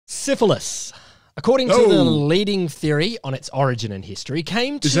Syphilis, according to the leading theory on its origin and history,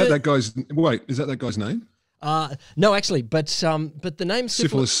 came to... Is that that guy's name? No, actually, but the name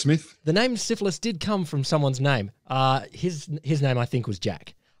Syphilis Smith? The name Syphilis did come from someone's name. His name, I think, was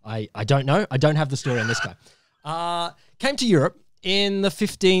Jack. I don't know. I don't have the story on this guy. Came to Europe in the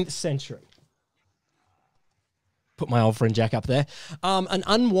 15th century. Put my old friend Jack up there. An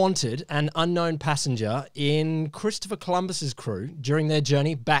unwanted and unknown passenger in Christopher Columbus's crew during their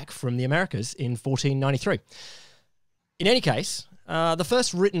journey back from the Americas in 1493. In any case, the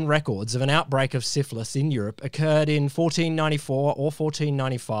first written records of an outbreak of syphilis in Europe occurred in 1494 or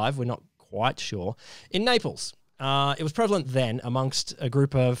 1495, we're not quite sure, in Naples. It was prevalent then amongst a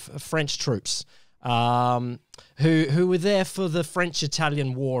group of French troops who were there for the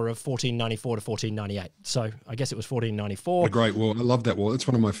French-Italian War of 1494 to 1498. So I guess it was 1494. A great war. I love that war. It's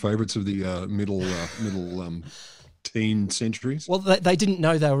one of my favourites of the middle teen centuries. Well, they didn't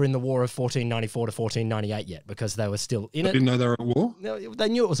know they were in the War of 1494 to 1498 yet because they were still in it. They didn't know they were at war? No, they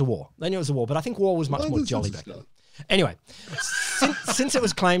knew it was a war. But I think war was much more jolly back then. Anyway, since it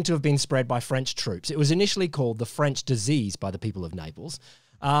was claimed to have been spread by French troops, it was initially called the French disease by the people of Naples.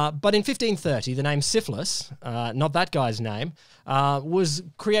 But in 1530, the name syphilis, not that guy's name, was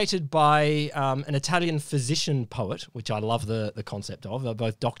created by an Italian physician poet, which I love the concept of,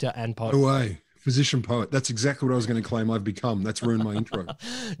 both doctor and poet. No way. Physician poet. That's exactly what I was going to claim I've become. That's ruined my intro.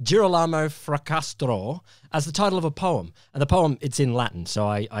 Girolamo Fracastro as the title of a poem. And the poem, it's in Latin, so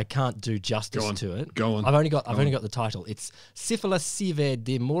I can't do justice to it. Go on. I've only got the title. It's Syphilis sive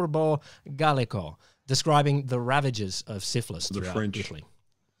de morbo Gallico, describing the ravages of syphilis throughout Italy.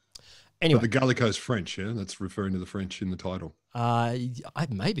 Anyway. But the Gallico's French, yeah? That's referring to the French in the title.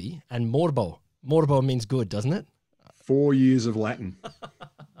 Maybe. And morbo. Morbo means good, doesn't it? 4 years of Latin.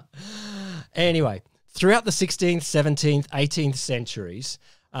 Anyway, throughout the 16th, 17th, 18th centuries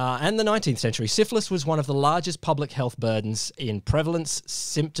and the 19th century, syphilis was one of the largest public health burdens in prevalence,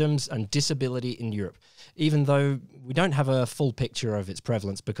 symptoms, and disability in Europe, even though we don't have a full picture of its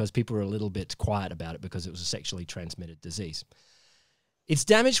prevalence because people were a little bit quiet about it because it was a sexually transmitted disease. Its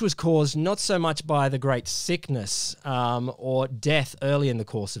damage was caused not so much by the great sickness or death early in the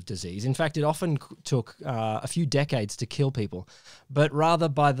course of disease. In fact, it often took a few decades to kill people, but rather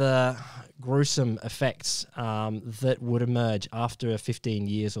by the gruesome effects that would emerge after 15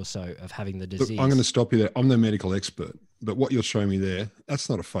 years or so of having the disease. Look, I'm going to stop you there. I'm no medical expert, but what you're showing me there, that's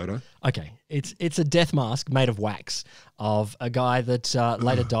not a photo. Okay, it's a death mask made of wax of a guy that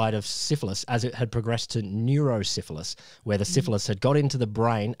later died of syphilis as it had progressed to neurosyphilis, where the syphilis had got into the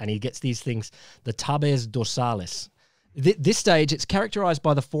brain and he gets these things, the tabes dorsalis. This stage, it's characterized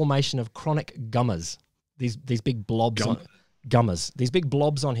by the formation of chronic gummers, these big blobs gummers. These big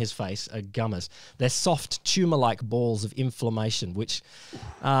blobs on his face are gummers. They're soft tumor-like balls of inflammation, which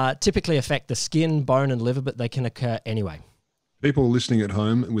typically affect the skin, bone, and liver, but they can occur anyway. People listening at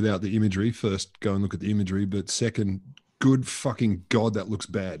home without the imagery, first go and look at the imagery, but second, good fucking God, that looks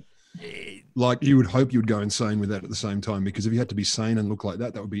bad. Like you would hope you would go insane with that at the same time, because if you had to be sane and look like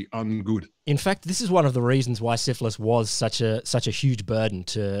that, that would be ungood. In fact, this is one of the reasons why syphilis was such a huge burden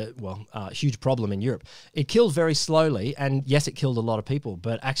huge problem in Europe. It killed very slowly, and yes, it killed a lot of people,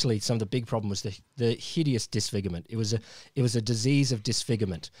 but actually some of the big problem was the hideous disfigurement. It was a disease of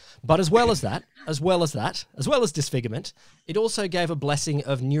disfigurement. But as well as disfigurement, it also gave a blessing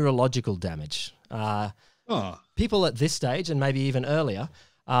of neurological damage. People at this stage, and maybe even earlier,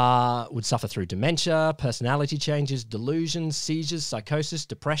 would suffer through dementia, personality changes, delusions, seizures, psychosis,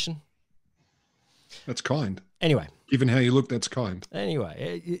 depression. That's kind. Anyway. Given how you look, that's kind.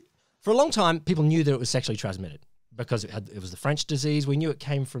 Anyway, for a long time, people knew that it was sexually transmitted because it was the French disease. We knew it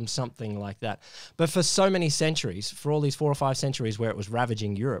came from something like that. But for so many centuries, for all these 4 or 5 centuries where it was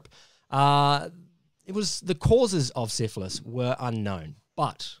ravaging Europe, it was the causes of syphilis were unknown.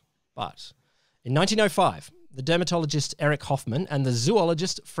 But in 1905, the dermatologist Erich Hoffmann and the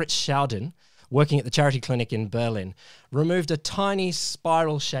zoologist Fritz Schaudin, working at the charity clinic in Berlin, removed a tiny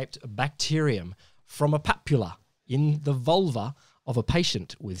spiral-shaped bacterium from a papula in the vulva of a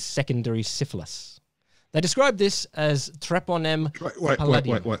patient with secondary syphilis. They described this as Treponema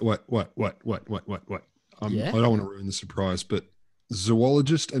palladium. Wait. I don't want to ruin the surprise, but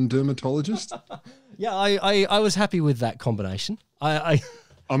zoologist and dermatologist? Yeah, I was happy with that combination.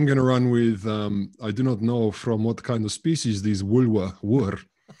 I'm going to run with, I do not know from what kind of species these vulva were,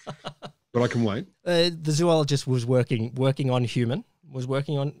 but I can wait. The zoologist was working on human,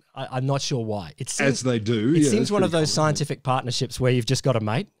 I'm not sure why. It seems, as they do. It seems one of those scientific partnerships where you've just got a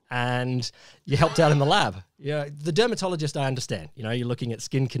mate and you helped out in the lab. Yeah, the dermatologist, I understand. You know, you're looking at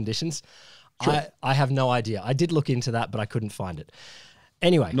skin conditions. Sure. I have no idea. I did look into that, but I couldn't find it.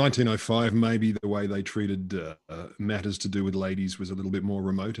 Anyway. 1905, maybe the way they treated matters to do with ladies was a little bit more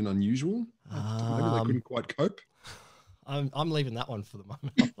remote and unusual. Maybe they couldn't quite cope. I'm leaving that one for the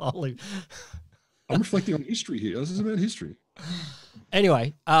moment. I'll leave. I'm reflecting on history here. This is about history.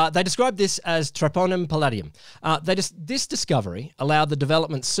 Anyway, they described this as Treponema palladium. This discovery allowed the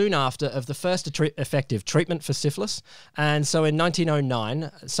development soon after of the first effective treatment for syphilis. And so in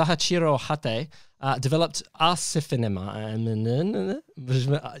 1909, Sahachiro Hate developed arsifinema.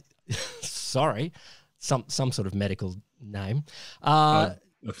 Sorry, some sort of medical name. A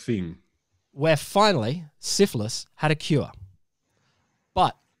thing. Where finally syphilis had a cure.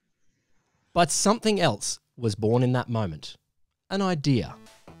 But something else was born in that moment. An idea.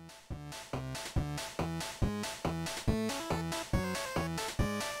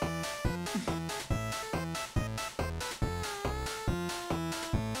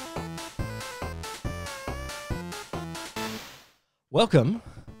 Welcome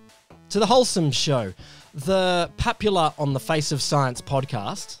to the Wholesome Show, the popular on the face of science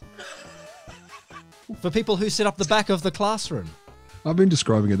podcast for people who sit up the back of the classroom. I've been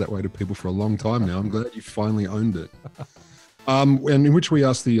describing it that way to people for a long time now. I'm glad you finally owned it. And in which we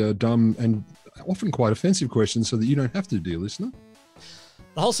ask the dumb and often quite offensive questions so that you don't have to, dear listener.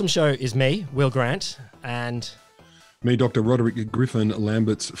 The Wholesome Show is me, Will Grant, and... me, Dr. Roderick Griffin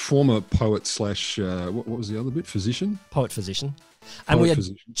Lamberts, former poet slash, what was the other bit? Physician? Poet-physician. And we are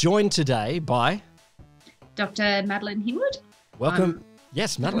joined today by... Dr. Madeleine Hinwood. Welcome.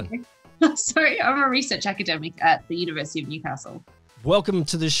 Yes, Madeleine. Sorry, I'm a research academic at the University of Newcastle. Welcome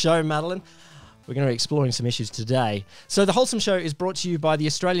to the show, Madeleine. We're going to be exploring some issues today. So the Wholesome Show is brought to you by the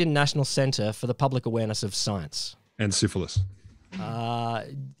Australian National Centre for the Public Awareness of Science. And syphilis.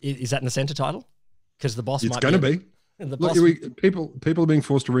 Is that in the centre title? Because the boss it's might going to be. The Look, boss... people are being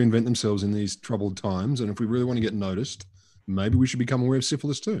forced to reinvent themselves in these troubled times. And if we really want to get noticed, maybe we should become aware of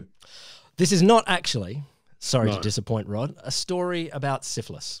syphilis too. This is not actually, sorry to disappoint Rod, a story about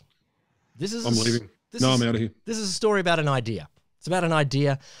syphilis. I'm leaving. I'm out of here. This is a story about an idea. It's about an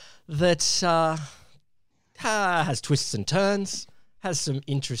idea that has twists and turns, has some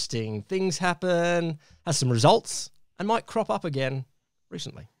interesting things happen, has some results, and might crop up again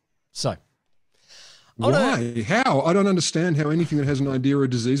recently. So, why? How? I don't understand how anything that has an idea or a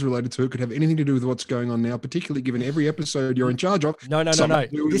disease related to it could have anything to do with what's going on now, particularly given every episode you're in charge of. No.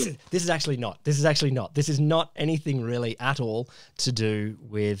 This is actually not. This is not anything really at all to do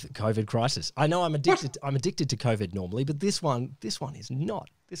with COVID crisis. I know I'm addicted. I'm addicted to COVID normally, but this one is not.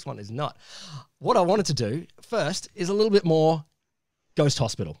 This one is not. What I wanted to do first is a little bit more Ghost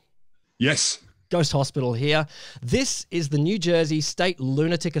Hospital. Yes. Ghost Hospital here. This is the New Jersey State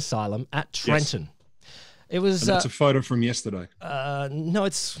Lunatic Asylum at Trenton. Yes. It was. And that's a photo from yesterday. No,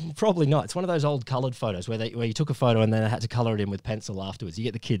 it's probably not. It's one of those old coloured photos where you took a photo and then they had to colour it in with pencil afterwards. You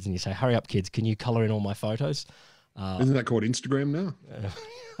get the kids and you say, "Hurry up, kids! Can you colour in all my photos?" Isn't that called Instagram now?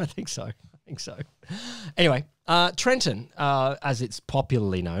 I think so. Anyway, Trenton, as it's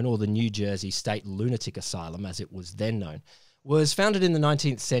popularly known, or the New Jersey State Lunatic Asylum, as it was then known, was founded in the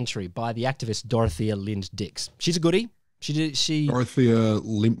 19th century by the activist Dorothea Lind Dix. She's a goodie. Dorothea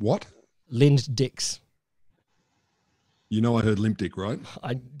what? Lind Dix. You know I heard limp dick, right?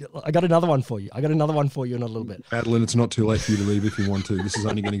 I got another one for you. in a little bit. Madeleine, it's not too late for you to leave if you want to. This is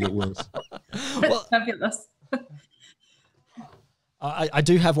only going to get worse. Well, fabulous. I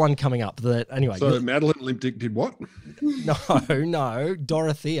do have one coming up. Anyway. So Madeleine limp dick did what? No,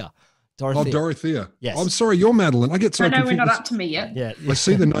 Dorothea. Oh, Dorothea. Yes. I'm sorry, you're Madeleine. I get so confused. We're not up to me yet. Yeah. I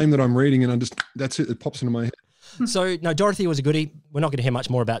see the name that I'm reading and that's it. It pops into my head. So, no, Dorothea was a goodie. We're not going to hear much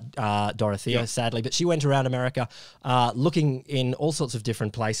more about Dorothea, sadly, but she went around America looking in all sorts of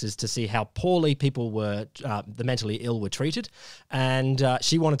different places to see how poorly people were, the mentally ill were treated, and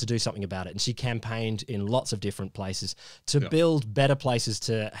she wanted to do something about it, and she campaigned in lots of different places to build better places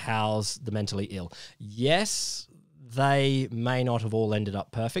to house the mentally ill. Yes, they may not have all ended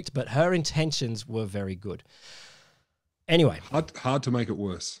up perfect, but her intentions were very good. Anyway. Hard to make it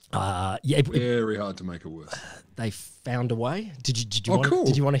worse. Very hard to make it worse. They found a way. Did you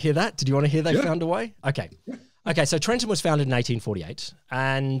want to hear that? Did you want to hear they found a way? Okay. Yeah. Okay, so Trenton was founded in 1848.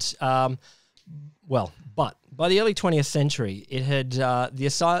 And, but by the early 20th century, it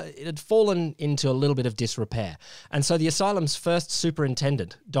had fallen into a little bit of disrepair. And so the asylum's first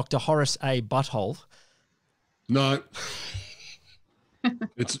superintendent, Dr. Horace A. Butthole. No.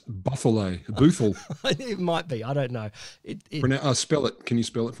 It's Boothel. It might be. I don't know. Spell it. Can you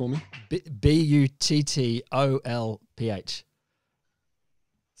spell it for me? Buttolph.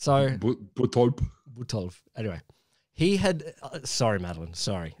 So Butolp. Anyway, He had. Sorry, Madeleine.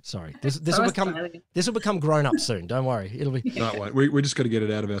 Sorry. This So will become grown up soon. Don't worry. It'll be. No, wait. We just got to get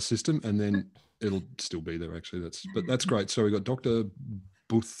it out of our system, and then it'll still be there. Actually, that's great. So we got Dr.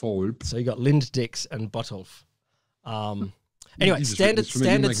 Butholp. So you got Lind, Dix, and Botolf. Anyway,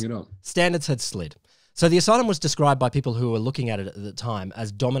 standards had slid. So the asylum was described by people who were looking at it at the time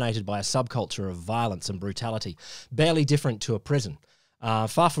as dominated by a subculture of violence and brutality, barely different to a prison.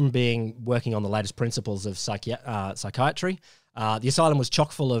 Far from working on the latest principles of psychiatry, the asylum was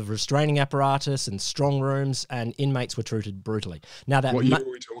chock full of restraining apparatus and strong rooms, and inmates were treated brutally. Now that what year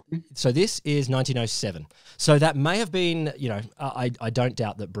were we talking? So this is 1907. So that may have been, I don't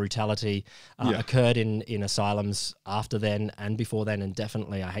doubt that brutality occurred in asylums after then and before then, and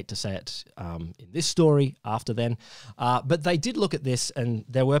definitely, I hate to say it, in this story after then. But they did look at this, and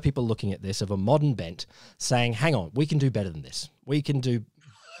there were people looking at this of a modern bent, saying, "Hang on, we can do better than this. We can do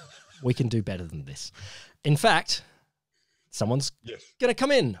better than this." In fact, someone's going to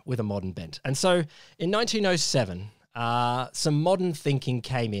come in with a modern bent. And so in 1907, some modern thinking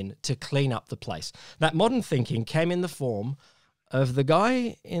came in to clean up the place. That modern thinking came in the form of the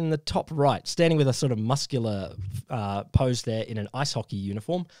guy in the top right, standing with a sort of muscular pose there in an ice hockey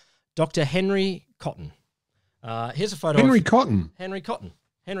uniform, Dr. Henry Cotton. Here's a photo Henry of Cotton. Henry Cotton.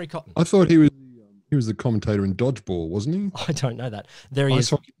 I thought he was the commentator in Dodgeball, wasn't he? I don't know that. There he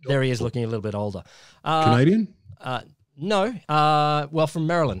is. There he is, looking a little bit older. Canadian? No. Well, from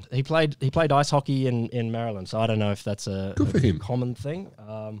Maryland. He played ice hockey in Maryland, so I don't know if that's a common thing.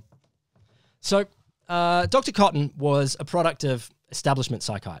 So Dr. Cotton was a product of establishment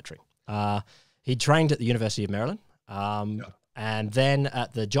psychiatry. He trained at the University of Maryland, and then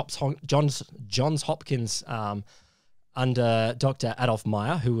at the Johns Hopkins under Dr. Adolf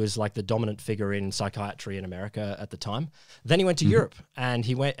Meyer, who was like the dominant figure in psychiatry in America at the time. Then he went to Europe, and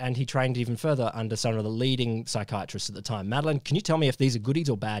he trained even further under some of the leading psychiatrists at the time. Madeleine, can you tell me if these are goodies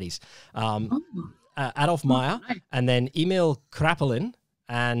or baddies? Adolf Meyer, and then Emil Kraepelin,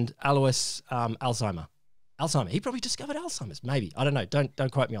 and Alois Alzheimer. He probably discovered Alzheimer's. Maybe, I don't know.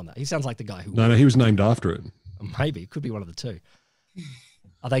 Don't quote me on that. He sounds like the guy who. No, he was named after it. Maybe, could be one of the two.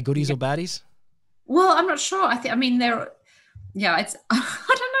 Are they goodies or baddies? Well, I'm not sure. It's I don't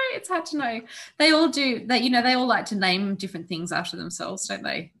know. It's hard to know. They all do that. They all like to name different things after themselves, don't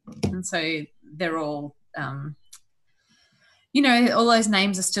they? And so they're all, all those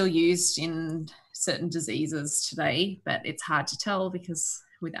names are still used in certain diseases today, but it's hard to tell because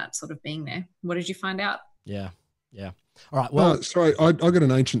without sort of being there. What did you find out? Yeah. All right. Well, sorry, I got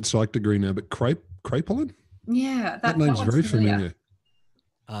an ancient psych degree now, but Kraepelin? Yeah, that name's very familiar.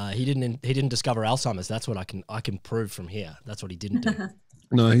 He didn't discover Alzheimer's. That's what I can prove from here. That's what he didn't do.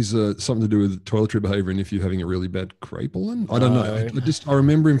 No, he's something to do with toiletry behavior and if you're having a really bad Kraepelin. I don't know. I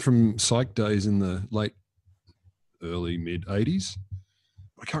remember him from psych days in the early mid 80s.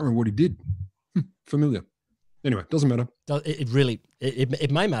 I can't remember what he did. Familiar. Anyway, doesn't matter.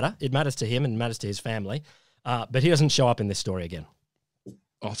 It may matter. It matters to him and matters to his family. But he doesn't show up in this story again.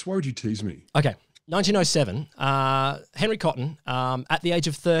 Oh, so why would you tease me? Okay. 1907, Henry Cotton, at the age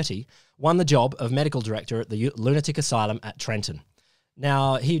of 30, won the job of medical director at the lunatic asylum at Trenton.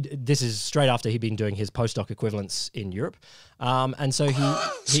 Now, this is straight after he'd been doing his postdoc equivalence in Europe, and so he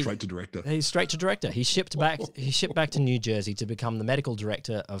straight to director. He's straight to director. He shipped back to New Jersey to become the medical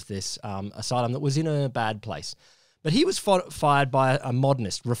director of this asylum that was in a bad place. But he was fired by a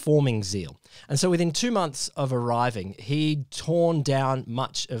modernist, reforming zeal. And so within 2 months of arriving, he'd torn down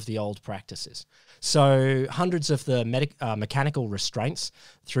much of the old practices. So hundreds of the mechanical restraints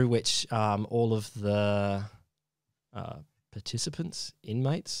through which all of the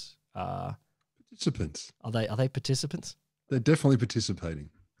inmates. Participants. Are they participants? They're definitely participating.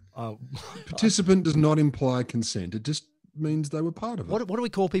 Participant does not imply consent. It just means they were part of it. What do we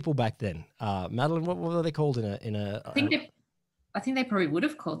call people back then? Madeleine, what were they called in a I think they probably would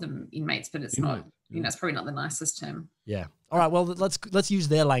have called them inmates, but it's not. It's probably not the nicest term. Yeah. All right. Well, let's use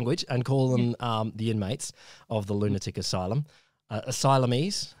their language and call them the inmates of the lunatic asylum,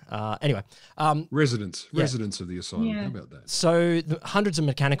 asylumees. Anyway, residents of the asylum. Yeah. How about that? So hundreds of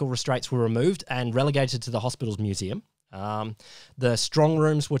mechanical restraints were removed and relegated to the hospital's museum. The strong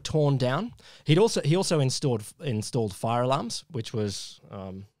rooms were torn down. He also installed fire alarms, which was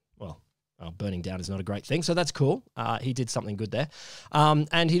burning down is not a great thing, so that's cool. He did something good there.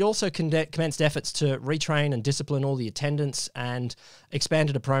 And he'd also commenced efforts to retrain and discipline all the attendants and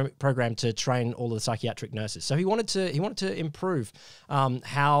expanded a program to train all of the psychiatric nurses. So he wanted to improve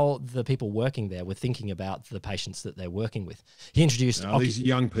how the people working there were thinking about the patients that they're working with. He introduced... these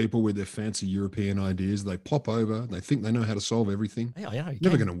young people with their fancy European ideas, they pop over, they think they know how to solve everything. Yeah,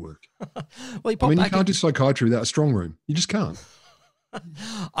 never going to work. Well, you can't do psychiatry without a strong room. You just can't.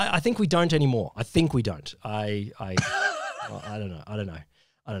 I think we don't anymore. I think we don't. I don't know.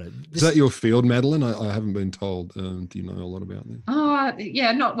 Is that your field, Madeleine? I haven't been told. Do you know a lot about that? Oh,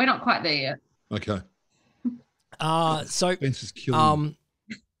 yeah, we're not quite there yet. Okay. So Spencer's killing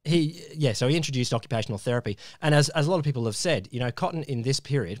he introduced occupational therapy, and as a lot of people have said, Cotton in this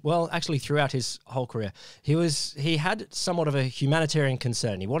period, well, actually throughout his whole career, he had somewhat of a humanitarian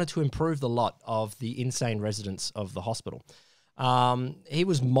concern. He wanted to improve the lot of the insane residents of the hospital. He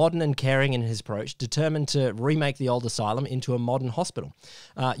was modern and caring in his approach, determined to remake the old asylum into a modern hospital,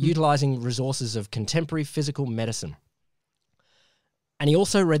 utilising resources of contemporary physical medicine. And he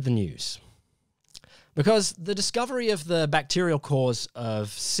also read the news. Because the discovery of the bacterial cause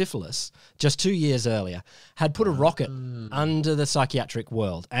of syphilis just 2 years earlier had put a rocket under the psychiatric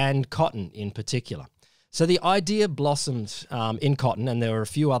world, and Cotton in particular. So the idea blossomed in Cotton, and there were a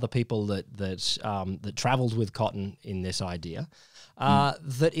few other people that travelled with Cotton in this idea,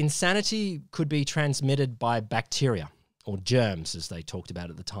 that insanity could be transmitted by bacteria, or germs, as they talked about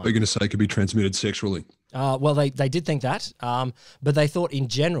at the time. Are you going to say it could be transmitted sexually? Well, they did think that, but they thought in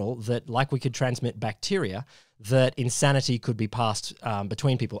general that, like we could transmit bacteria, that insanity could be passed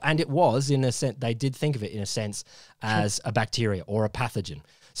between people. And it was, in a sense, they did think of it in a sense as a bacteria or a pathogen.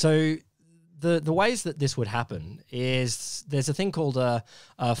 So the ways that this would happen is there's a thing called a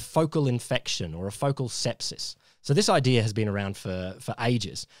focal infection or a focal sepsis. So this idea has been around for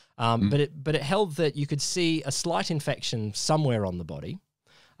ages, but it held that you could see a slight infection somewhere on the body,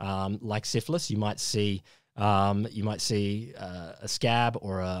 like syphilis. You might see a scab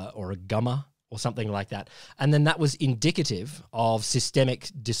or a gummer or something like that, and then that was indicative of systemic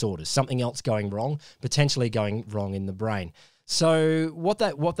disorders, something else going wrong, potentially going wrong in the brain. So what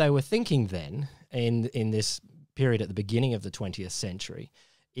they were thinking then in this period at the beginning of the 20th century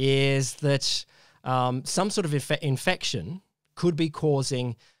is that some sort of infection could be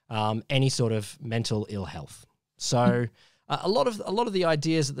causing any sort of mental ill health. So a lot of the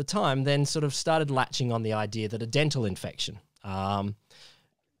ideas at the time then sort of started latching on the idea that a dental infection, a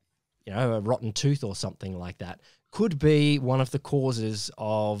rotten tooth or something like that, could be one of the causes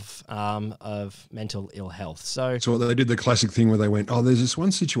of mental ill health. So they did the classic thing where they went, oh, there's this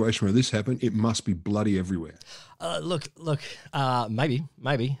one situation where this happened. It must be bloody everywhere. Maybe.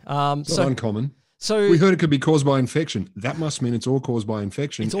 It's not uncommon. So we heard it could be caused by infection. That must mean it's all caused by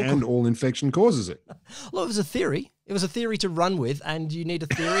infection, and all infection causes it. Well, it was a theory. It was a theory to run with, and you need a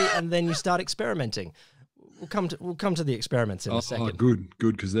theory, and then you start experimenting. We'll come to the experiments in a second. Oh, good,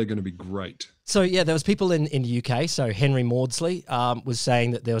 because they're going to be great. So yeah, there was people in the UK. So Henry Maudsley was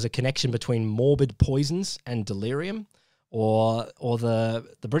saying that there was a connection between morbid poisons and delirium, or the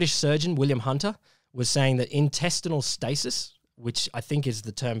British surgeon William Hunter was saying that intestinal stasis, which I think is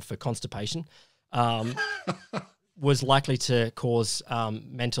the term for constipation, was likely to cause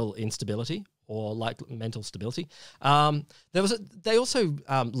mental instability or like mental stability. They also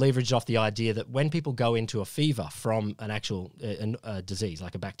leveraged off the idea that when people go into a fever from an actual disease,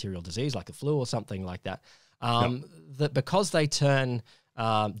 like a bacterial disease, like a flu or something like that, that because they turn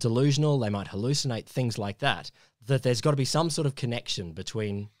delusional, they might hallucinate, things like that, that there's got to be some sort of connection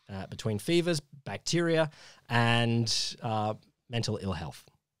between fevers, bacteria, and mental ill health.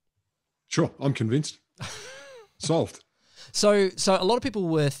 Sure, I'm convinced. Solved. So a lot of people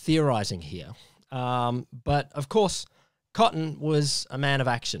were theorizing here, but of course, Cotton was a man of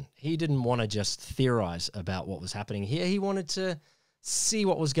action. He didn't want to just theorize about what was happening here. He wanted to see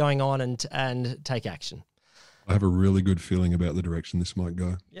what was going on and take action. I have a really good feeling about the direction this might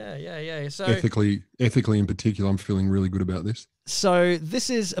go. Yeah. So ethically in particular, I'm feeling really good about this. So this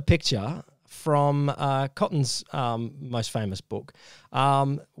is a picture from Cotton's most famous book,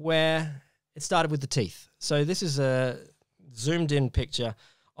 where it started with the teeth. So this is a zoomed-in picture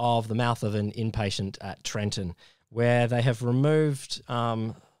of the mouth of an inpatient at Trenton, where they have removed,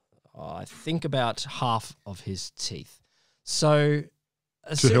 I think, about half of his teeth. So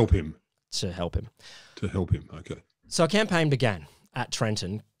to help him. To help him. To help him, okay. So a campaign began at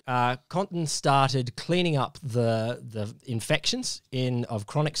Trenton Compton started cleaning up the infections of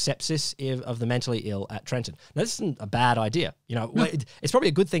chronic sepsis of the mentally ill at Trenton. Now, this isn't a bad idea. You know, it's probably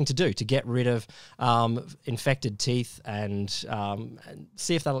a good thing to do to get rid of infected teeth and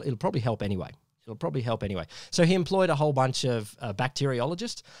see if it'll probably help anyway. It'll probably help anyway. So he employed a whole bunch of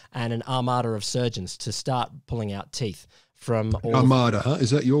bacteriologists and an armada of surgeons to start pulling out teeth from all... Armada, huh? Is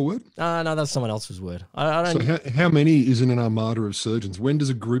that your word? No, that's someone else's word. I don't... So how many is in an armada of surgeons? When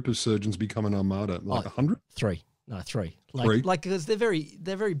does a group of surgeons become an armada? Like 100? Three. No, three. Three? Like because they're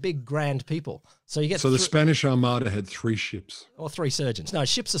very big, grand people. So you get the Spanish Armada had 3 ships. Or 3 surgeons. No,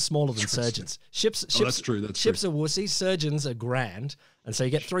 ships are smaller than surgeons. Ships. That's true. Ships are wussies. Surgeons are grand, and so you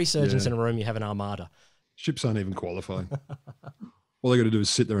get 3 surgeons in a room. You have an armada. Ships aren't even qualified. All they got to do is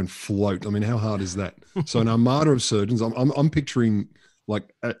sit there and float. I mean, how hard is that? So an armada of surgeons. I'm picturing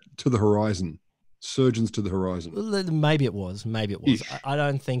like to the horizon. Surgeons to the horizon. Maybe it was. I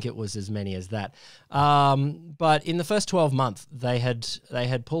don't think it was as many as that. But in the first 12 months, they had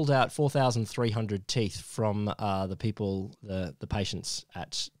pulled out 4,300 teeth from the patients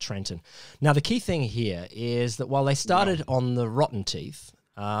at Trenton. Now, the key thing here is that while they started on the rotten teeth,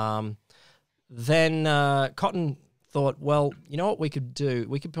 then Cotton thought, well, you know what we could do?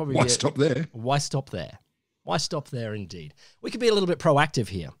 We could probably... Why stop there? Why stop there? Why stop there, indeed? We could be a little bit proactive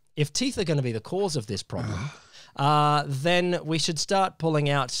here. If teeth are going to be the cause of this problem, then we should start pulling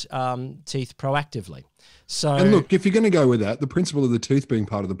out teeth proactively. So, and look, if you're going to go with that, the principle of the tooth being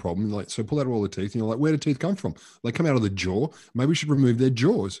part of the problem, like, so pull out all the teeth, and you're like, where do teeth come from? They come out of the jaw. Maybe we should remove their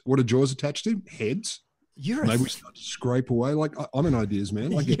jaws. What are jaws attached to? Heads. Maybe we start to scrape away. Like, I'm an ideas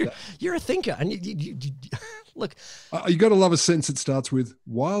man. I get that. You're a thinker, and you look. You got to love a sentence that starts with,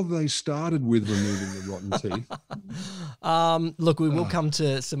 while they started with removing the rotten teeth. Look, we will come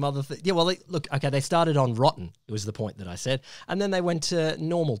to some other things. Yeah, well, they started on rotten. It was the point that I said, and then they went to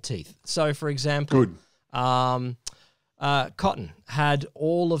normal teeth. So, for example, Cotton had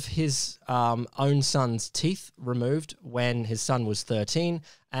all of his own son's teeth removed when his son was 13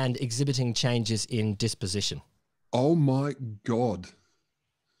 and exhibiting changes in disposition. Oh, my God.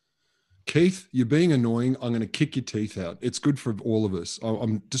 Keith, you're being annoying. I'm going to kick your teeth out. It's good for all of us.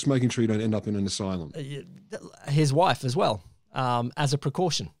 I'm just making sure you don't end up in an asylum. His wife as well, as a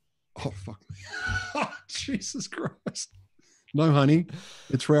precaution. Oh, fuck me. Jesus Christ. No, honey.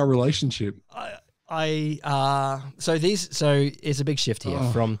 It's for our relationship. So it's a big shift here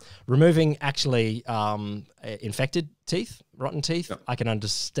from removing actually infected teeth, rotten teeth. Yep. I can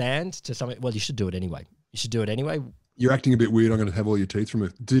understand to some. Well, you should do it anyway. You're acting a bit weird. I'm going to have all your teeth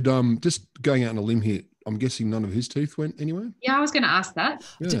removed. Did just going out on a limb here, I'm guessing none of his teeth went anywhere? Yeah, I was going to ask that.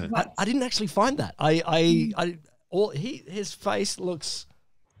 Yeah. I didn't actually find that. His face looks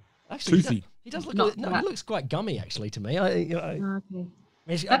actually toothy. He does look. He looks quite gummy actually to me. Okay.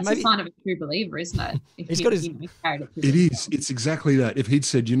 That's a sign of a true believer, isn't it? He's got his. It is. It's exactly that. If he'd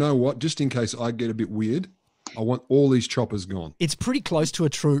said, you know what, just in case I get a bit weird, I want all these choppers gone. It's pretty close to a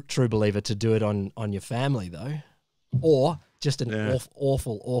true believer to do it on your family, though, or just an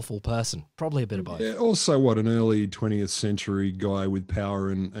awful person. Probably a bit of both. Yeah. Also, what an early 20th century guy with power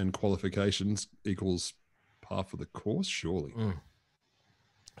and qualifications equals par for the course, surely. Mm.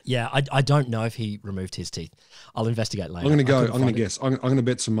 Yeah, I don't know if he removed his teeth. I'll investigate later. I'm going to guess. I'm going to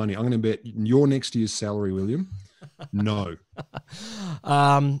bet some money. I'm going to bet your next year's salary, William. No.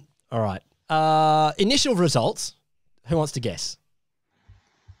 All right. Initial results. Who wants to guess?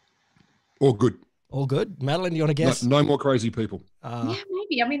 All good. All good. Madeleine, do you want to guess? No more crazy people. Yeah,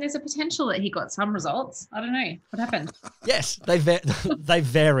 maybe. I mean, there's a potential that he got some results. I don't know. What happened? Yes, they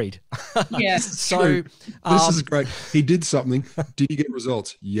varied. Yes. So this is great. He did something. Did he get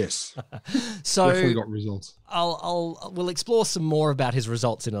results? Yes. So definitely got results. We'll explore some more about his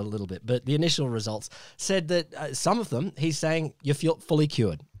results in a little bit, but the initial results said that some of them he's saying you feel fully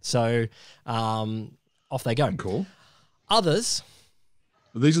cured. So off they go. Cool. Others.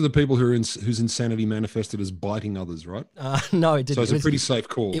 These are the people whose insanity manifested as biting others, right? No, it didn't. So it's a pretty safe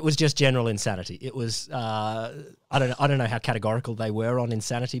call. It was just general insanity. It was I don't know how categorical they were on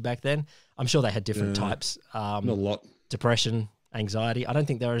insanity back then. I'm sure they had different types. Not a lot. Depression, anxiety. I don't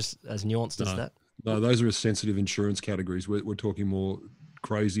think they're as nuanced as that. No, those are as sensitive insurance categories. We're talking more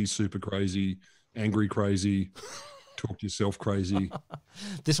crazy, super crazy, angry crazy, talk to yourself crazy.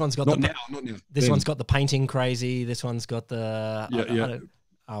 This one's got not now. This one's got the painting crazy. This one's got the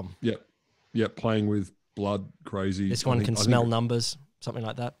playing with blood crazy. This one can smell numbers, something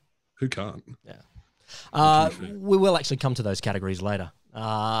like that. Who can't? Yeah. We will actually come to those categories later.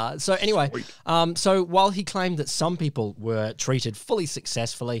 So anyway, so while he claimed that some people were treated fully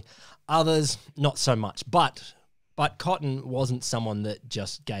successfully, others not so much. But But Cotton wasn't someone that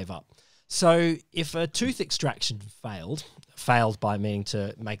just gave up. So if a tooth extraction failed by meaning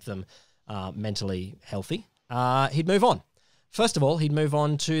to make them mentally healthy, he'd move on. First of all, he'd move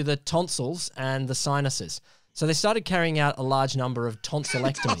on to the tonsils and the sinuses. So they started carrying out a large number of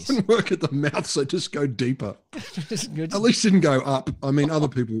tonsillectomies. It doesn't work at the mouth, so just go deeper. At least didn't go up. I mean, other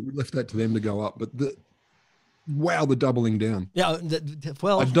people left that to them to go up, but the doubling down. Yeah,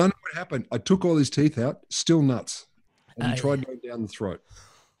 well, I don't know what happened. I took all his teeth out, still nuts. And he tried going down the throat.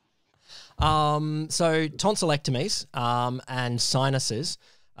 So tonsillectomies and sinuses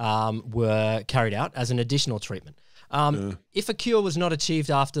were carried out as an additional treatment. If a cure was not achieved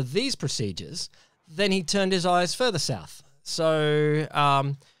after these procedures, then he turned his eyes further south. So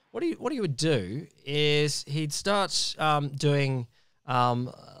what he would do is he'd start doing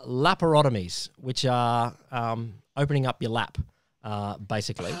laparotomies, which are opening up your lap,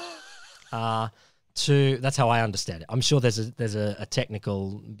 basically. That's how I understand it. I'm sure there's a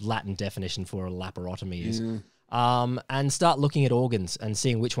technical Latin definition for a laparotomy is. And start looking at organs and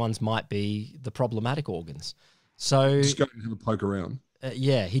seeing which ones might be the problematic organs. So just go and have a poke around.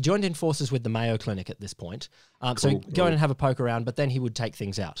 Yeah, he joined in forces with the Mayo Clinic at this point. So go in and have a poke around, but then he would take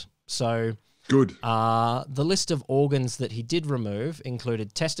things out. So good. The list of organs that he did remove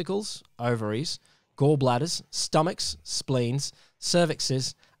included testicles, ovaries, gallbladders, stomachs, spleens,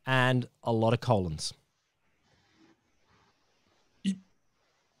 cervixes, and a lot of colons.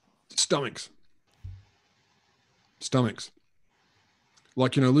 Stomachs.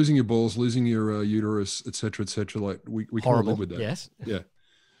 Like, losing your balls, losing your uterus, et cetera, like we can't live with that. Yes. Yeah.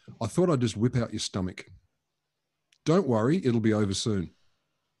 I thought I'd just whip out your stomach. Don't worry, it'll be over soon.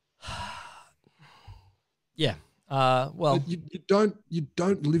 Yeah. Well, but you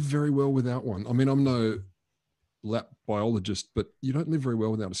don't live very well without one. I mean, I'm no lap biologist, but you don't live very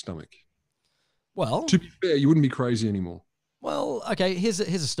well without a stomach. Well, to be fair, you wouldn't be crazy anymore. Well, okay. Here's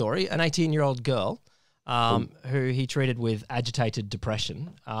a story. An 18-year-old girl who he treated with agitated depression.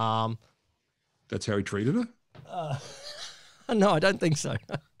 That's how he treated her? No, I don't think so.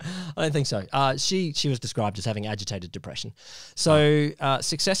 She was described as having agitated depression. So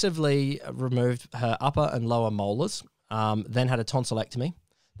successively removed her upper and lower molars, then had a tonsillectomy,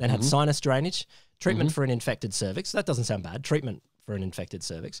 then had sinus drainage, treatment for an infected cervix. That doesn't sound bad. Treatment for an infected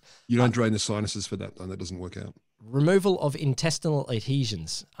cervix. You don't drain the sinuses for that, though. That doesn't work out. Removal of intestinal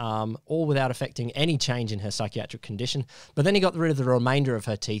adhesions, all without affecting any change in her psychiatric condition. But then he got rid of the remainder of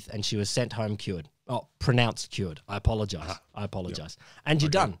her teeth and she was sent home cured. Oh, pronounced cured. I apologize. Yep. And you're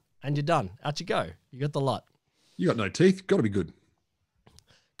done. Out you go. You got the lot. You got no teeth. Got to be good.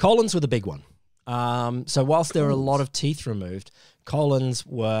 Colons were the big one. So whilst there were a lot of teeth removed, colons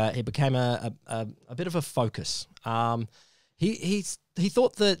he became a bit of a focus. He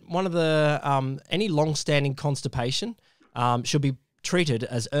thought that one of the any long-standing constipation should be treated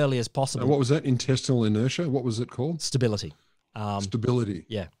as early as possible. What was that? Intestinal inertia? What was it called? Stability. Stability.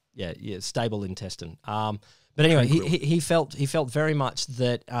 Yeah. Stable intestine. But anyway, he felt very much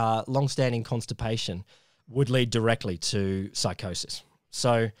that long-standing constipation would lead directly to psychosis.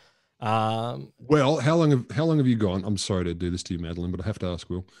 So, well, how long have you gone? I'm sorry to do this to you, Madeleine, but I have to ask,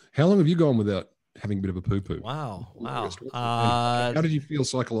 Will. How long have you gone without having a bit of a poo-poo? Wow. How did you feel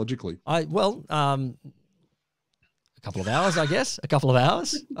psychologically? A couple of hours, I guess. A couple of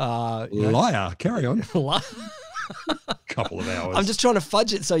hours. Liar. Carry on. Couple of hours. I'm just trying to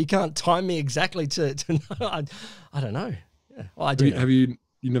fudge it so you can't time me exactly to know. I don't know. Yeah. Well, I do. Have you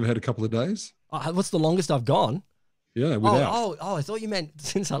never had a couple of days? What's the longest I've gone? Yeah, without. Oh, I thought you meant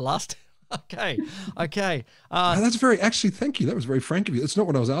since I last. Okay. That's actually, thank you. That was very frank of you. It's not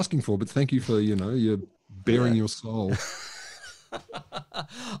what I was asking for, but thank you for, you're bearing your soul.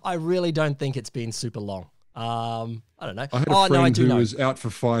 I really don't think it's been super long. I don't know. I had a friend who was out for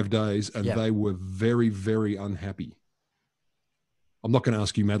 5 days and they were very, very unhappy. I'm not going to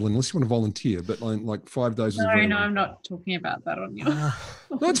ask you, Madeleine, unless you want to volunteer, but like 5 days. No, I'm not talking about that on you. No,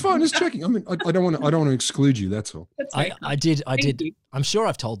 it's fine. Just checking. I mean, I don't want to exclude you. That's all. That's I did. I'm sure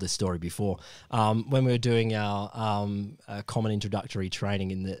I've told this story before. When we were doing our common introductory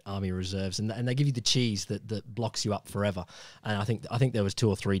training in the Army Reserves, and they give you the cheese that blocks you up forever. And I think there was 2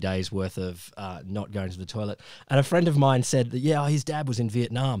 or 3 days worth of not going to the toilet. And a friend of mine said that his dad was in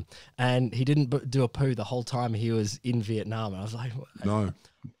Vietnam and he didn't do a poo the whole time he was in Vietnam. And I was like, no.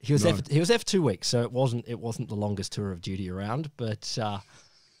 He was there for 2 weeks, so it wasn't the longest tour of duty around, but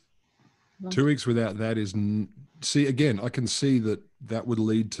 2 weeks without that is see again. I can see that would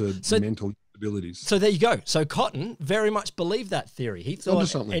lead to mental abilities. So there you go. So Cotton very much believed that theory. He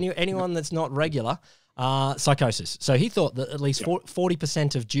thought anyone that's not regular, psychosis. So he thought that at least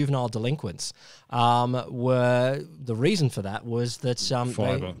 40% of juvenile delinquents were, the reason for that was that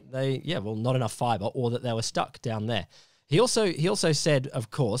Fibre. not enough fiber, or that they were stuck down there. He also said,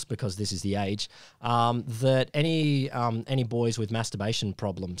 of course, because this is the age, that any boys with masturbation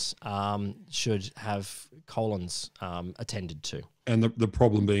problems should have colons attended to. And the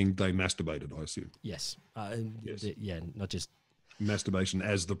problem being they masturbated, I assume. Yes. Yes. Not just Masturbation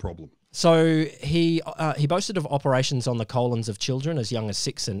as the problem. So he boasted of operations on the colons of children as young as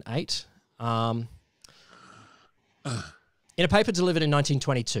 6 and 8. In a paper delivered in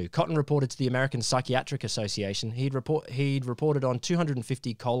 1922, Cotton reported to the American Psychiatric Association he'd reported on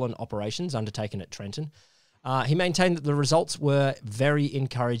 250 colon operations undertaken at Trenton. He maintained that the results were very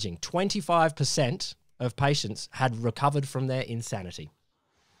encouraging. 25% of patients had recovered from their insanity.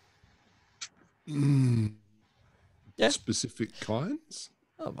 Yeah. Specific kinds?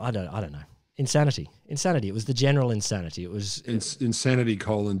 Oh, I don't know. Insanity. It was the general insanity. It was insanity :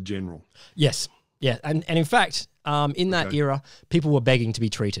 general. Yes. Yeah. And in fact, in that era, people were begging to be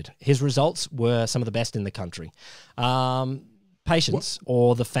treated. His results were some of the best in the country. Patients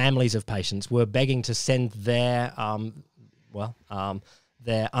or the families of patients were begging to send their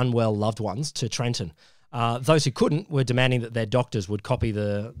unwell loved ones to Trenton. Those who couldn't were demanding that their doctors would copy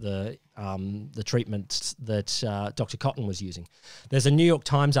the treatments that Dr. Cotton was using. There's a New York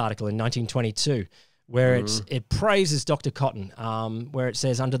Times article in 1922 where it praises Dr. Cotton, where it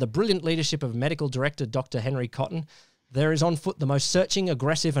says, under the brilliant leadership of medical director Dr. Henry Cotton, there is on foot the most searching,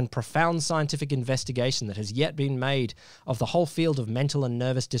 aggressive, and profound scientific investigation that has yet been made of the whole field of mental and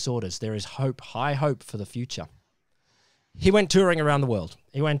nervous disorders. There is hope, high hope for the future. He went touring around the world.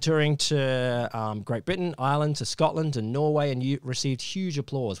 He went touring to Great Britain, Ireland, to Scotland, and Norway, and received huge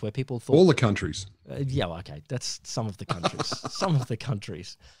applause where people thought... All the countries. That's some of the countries. Some of the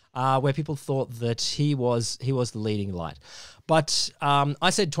countries where people thought that he was the leading light. But I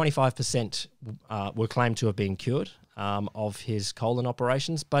said 25% were claimed to have been cured of his colon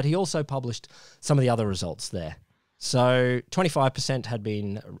operations, but he also published some of the other results there. So 25% had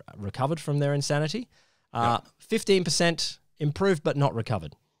been recovered from their insanity. 15% improved but not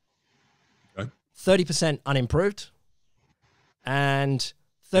recovered. Okay. 30% unimproved. And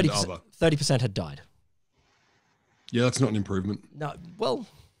 30% had died. Yeah, that's not an improvement. No, well,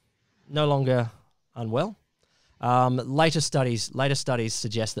 no longer unwell. Later studies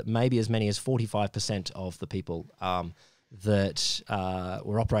suggest that maybe as many as 45% of the people that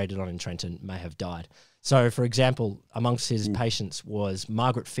were operated on in Trenton may have died. So, for example, amongst his patients was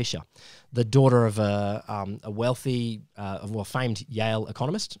Margaret Fisher, the daughter of a wealthy, famed Yale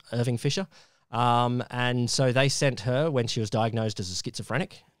economist, Irving Fisher. And so they sent her when she was diagnosed as a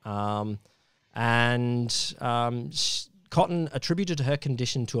schizophrenic. Cotton attributed her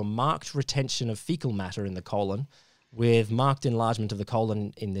condition to a marked retention of fecal matter in the colon, with marked enlargement of the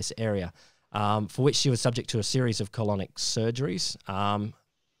colon in this area, for which she was subject to a series of colonic surgeries.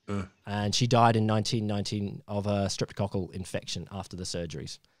 And she died in 1919 of a streptococcal infection after the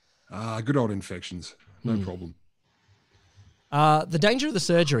surgeries. Good old infections. No problem. The danger of the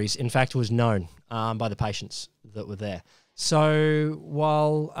surgeries, in fact, was known by the patients that were there. So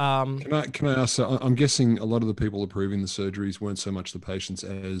while... Can I ask, I'm guessing a lot of the people approving the surgeries weren't so much the patients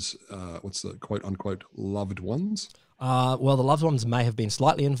as, what's the quote-unquote loved ones? Well, the loved ones may have been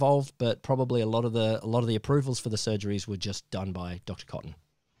slightly involved, but probably a lot of the approvals for the surgeries were just done by Dr. Cotton.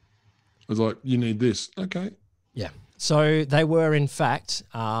 I was like, you need this. Okay. Yeah. So they were, in fact,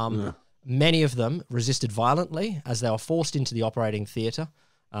 many of them resisted violently as they were forced into the operating theatre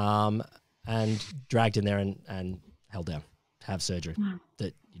and dragged in there and held down to have surgery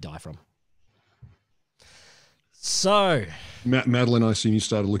that you die from. So... Madeleine, I assume you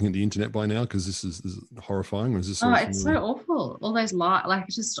started looking at the internet by now because this is horrifying. Or is this it's so awful. All those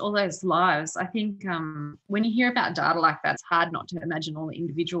all those lives. I think when you hear about data like that, it's hard not to imagine all the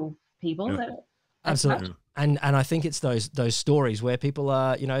individual people. Yeah. Absolutely. And I think it's those stories where people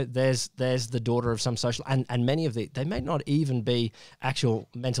are, there's the daughter of some social, and many of they may not even be actual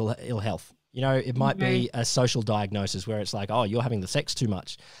mental ill health. It might be a social diagnosis where it's like, oh, you're having the sex too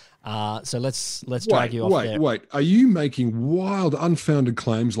much. So let's drag you off there. Wait, are you making wild, unfounded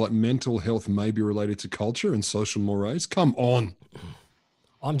claims like mental health may be related to culture and social mores? Come on.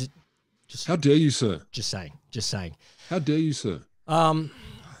 I'm just. How dare you, sir? Just saying. How dare you, sir?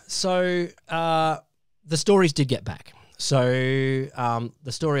 So the stories did get back. So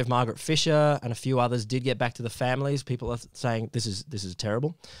the story of Margaret Fisher and a few others did get back to the families. People are saying this is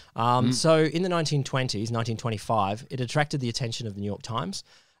terrible. So in the 1920s, 1925, it attracted the attention of the New York Times.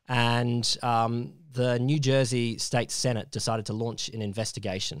 And the New Jersey State Senate decided to launch an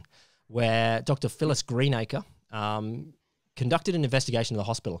investigation where Dr. Phyllis Greenacre conducted an investigation of the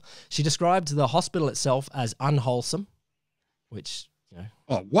hospital. She described the hospital itself as unwholesome, which, you know...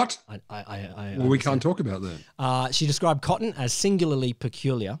 Oh, what? Well, we can't talk about that. She described Cotton as singularly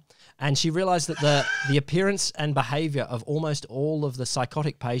peculiar, and she realized that the appearance and behavior of almost all of the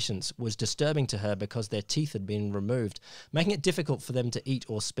psychotic patients was disturbing to her because their teeth had been removed, making it difficult for them to eat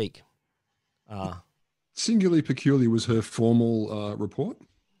or speak. Singularly peculiar was her formal report?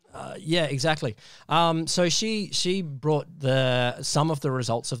 Yeah, exactly. So she brought some of the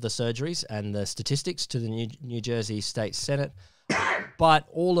results of the surgeries and the statistics to the New Jersey State Senate, but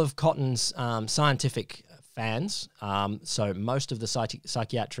all of Cotton's scientific fans, so most of the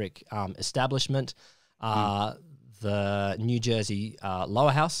psychiatric establishment, the New Jersey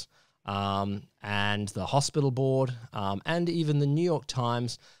lower house, and the hospital board, and even the New York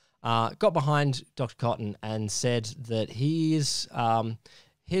Times got behind Dr. Cotton and said that his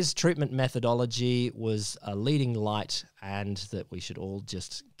treatment methodology was a leading light and that we should all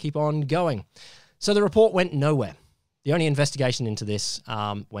just keep on going. So the report went nowhere. The only investigation into this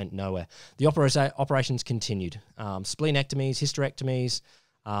went nowhere. The operations continued. Splenectomies, hysterectomies,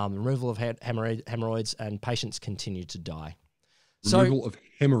 removal of hemorrhoids, and patients continued to die. Removal of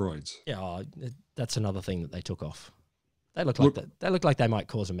hemorrhoids? Yeah, that's another thing that they took off. They look like that. They look like they might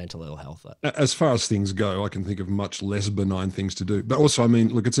cause a mental ill health. As far as things go, I can think of much less benign things to do. But also, I mean,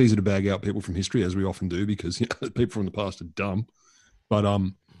 look, it's easy to bag out people from history, as we often do, because people from the past are dumb. But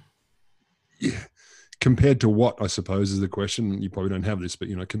yeah, compared to what, I suppose, is the question. You probably don't have this, but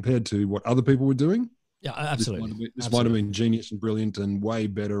compared to what other people were doing, yeah, absolutely. This might have been genius and brilliant and way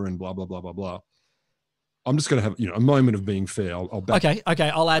better and blah blah blah blah blah. I'm just going to have a moment of being fair. I'll back. Okay.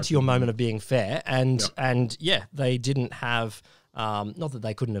 I'll add to your moment of being fair, and yeah, they didn't have not that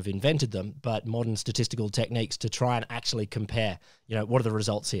they couldn't have invented them, but modern statistical techniques to try and actually compare. What are the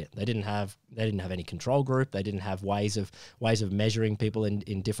results here? They didn't have any control group. They didn't have ways of measuring people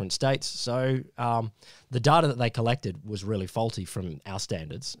in different states. So the data that they collected was really faulty from our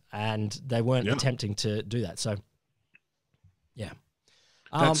standards, and they weren't attempting to do that. So yeah,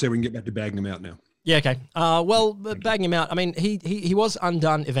 that said, we can get back to bagging them out now. Yeah, okay. Well, bagging him out, I mean, he was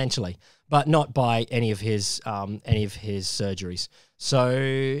undone eventually, but not by any of his surgeries.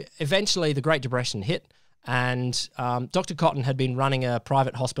 So eventually the Great Depression hit, and Dr. Cotton had been running a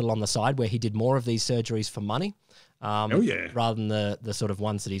private hospital on the side where he did more of these surgeries for money, rather than the sort of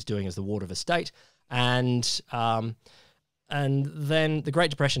ones that he's doing as the ward of a state. And then the Great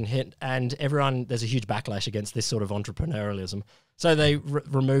Depression hit, and there's a huge backlash against this sort of entrepreneurialism. So they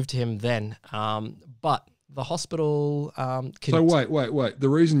removed him then. But the hospital... So wait. The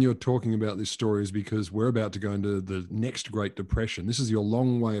reason you're talking about this story is because we're about to go into the next Great Depression. This is your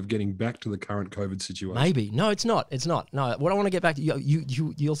long way of getting back to the current COVID situation. Maybe. No, it's not. It's not. No, what I want to get back to...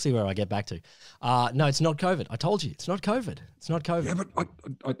 You'll see where I get back to. No, it's not COVID. I told you. It's not COVID. It's not COVID. Yeah,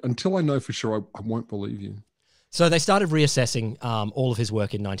 but until I know for sure, I won't believe you. So they started reassessing all of his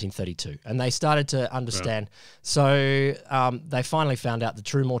work in 1932, and they started to understand. Yeah. So they finally found out the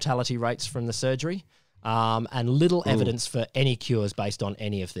true mortality rates from the surgery, and little evidence for any cures based on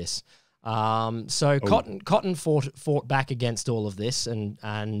any of this. Cotton fought back against all of this and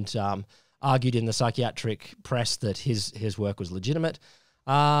argued in the psychiatric press that his work was legitimate,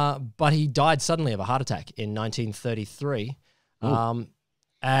 but he died suddenly of a heart attack in 1933.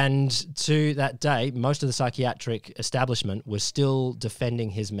 And to that day, most of the psychiatric establishment was still defending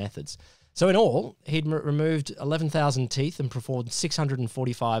his methods. So in all, he'd removed 11,000 teeth and performed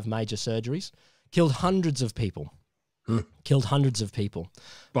 645 major surgeries, killed hundreds of people.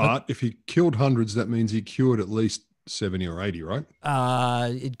 But if he killed hundreds, that means he cured at least 70 or 80, right?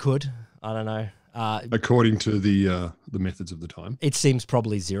 It could. I don't know. According to the methods of the time. It seems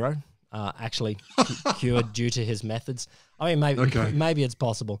probably zero. Actually cured due to his methods. I mean, maybe it's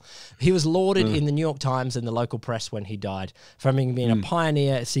possible. He was lauded in the New York Times and the local press when he died for having been a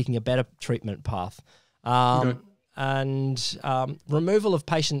pioneer seeking a better treatment path. And removal of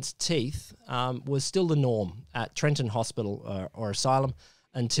patients' teeth was still the norm at Trenton Hospital or Asylum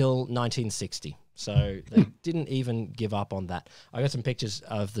until 1960. So they didn't even give up on that. I got some pictures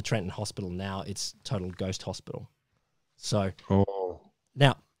of the Trenton Hospital now. It's total ghost hospital. So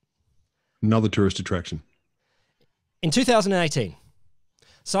now... Another tourist attraction. In 2018,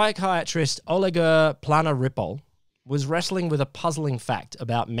 psychiatrist Olega Plana-Ripol was wrestling with a puzzling fact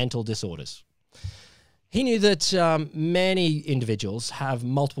about mental disorders. He knew that many individuals have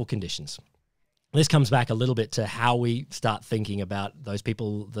multiple conditions. This comes back a little bit to how we start thinking about those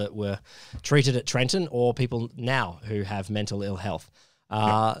people that were treated at Trenton or people now who have mental ill health.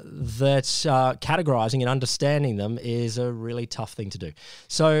 that categorizing and understanding them is a really tough thing to do.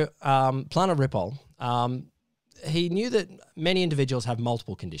 So Plana Ripoll, he knew that many individuals have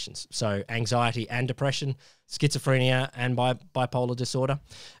multiple conditions, so anxiety and depression, schizophrenia and bipolar disorder.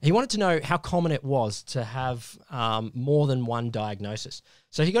 He wanted to know how common it was to have more than one diagnosis.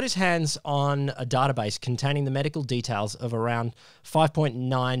 So he got his hands on a database containing the medical details of around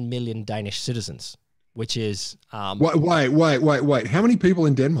 5.9 million Danish citizens, which is... Wait. How many people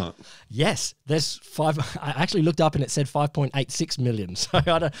in Denmark? Yes, there's five. I actually looked up and it said 5.86 million. So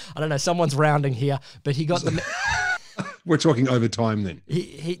I don't know, someone's rounding here, but he got the... We're talking over time then.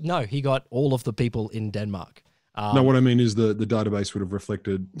 He got all of the people in Denmark. No, what I mean is the database would have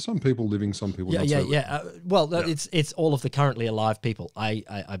reflected some people living, some people not. It's all of the currently alive people,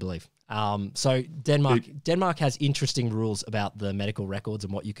 I believe. So Denmark has interesting rules about the medical records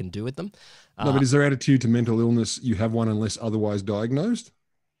and what you can do with them. No, but is their attitude to mental illness, you have one unless otherwise diagnosed?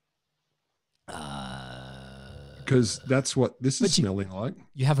 Because that's what this is smelling like.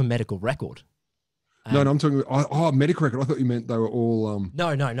 You have a medical record. No, I'm talking about medical record. I thought you meant they were all...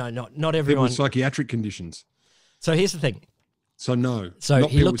 No, not everyone. People with psychiatric conditions. So here's the thing. So no. So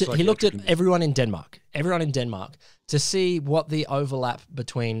he looked at everyone in Denmark to see what the overlap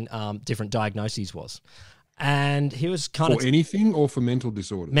between different diagnoses was. And he was kind of... For anything or for mental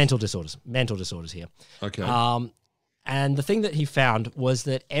disorders? Mental disorders here. Okay. And the thing that he found was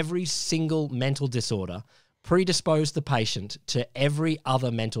that every single mental disorder predisposed the patient to every other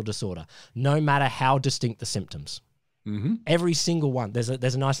mental disorder, no matter how distinct the symptoms. Mm-hmm. Every single one. There's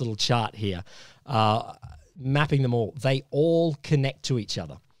a nice little chart here mapping them all. They all connect to each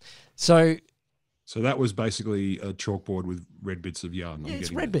other. So that was basically a chalkboard with red bits of yarn. Yeah,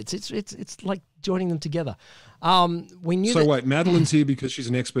 it's red bits. It's like joining them together. We knew. So wait, Madeleine's here because she's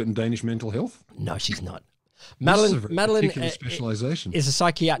an expert in Danish mental health? No, she's not. Madeline specialization. is a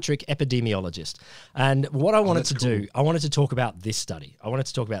psychiatric epidemiologist. And what I wanted to do, I wanted to talk about this study. I wanted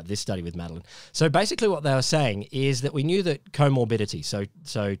to talk about this study with Madeleine. So basically what they were saying is that we knew that comorbidity,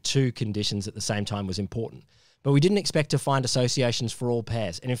 so two conditions at the same time, was important. But we didn't expect to find associations for all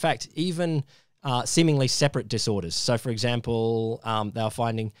pairs. And in fact, even seemingly separate disorders. So for example, they were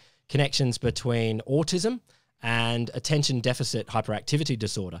finding connections between autism and attention deficit hyperactivity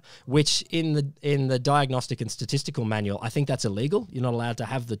disorder, which in the diagnostic and statistical manual, I think that's illegal. You're not allowed to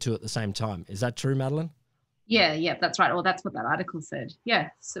have the two at the same time. Is that true, Madeleine? Yeah, that's right. Well, that's what that article said.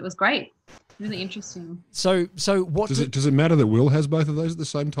 Yeah, so it was great. Really interesting. So what does it matter that Will has both of those at the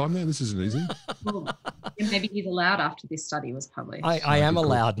same time now? This isn't easy. Well, maybe he's allowed after this study was published. I am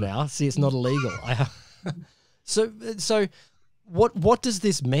allowed now. See, it's not illegal. So What does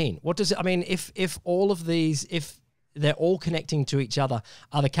this mean? What does it, I mean, if all of these, if they're all connecting to each other,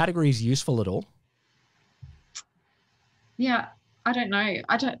 are the categories useful at all? Yeah, I don't know.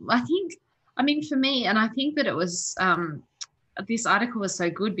 I mean, for me, and I think that it was, this article was so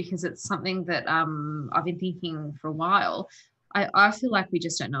good because it's something that I've been thinking for a while. I feel like we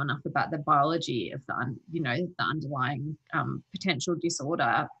just don't know enough about the biology of the underlying potential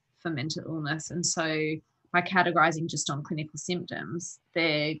disorder for mental illness. And so by categorizing just on clinical symptoms,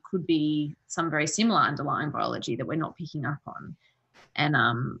 there could be some very similar underlying biology that we're not picking up on. And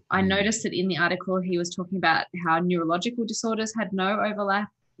I noticed that in the article, he was talking about how neurological disorders had no overlap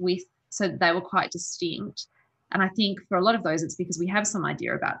so they were quite distinct. And I think for a lot of those, it's because we have some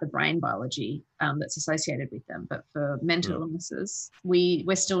idea about the brain biology that's associated with them. But for mental illnesses,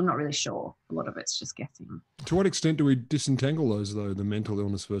 we're still not really sure. A lot of it's just guessing. To what extent do we disentangle those, though, the mental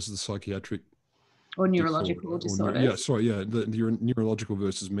illness versus the psychiatric or neurological disorders? The neurological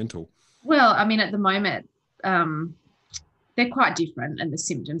versus mental. Well, I mean, at the moment, they're quite different and the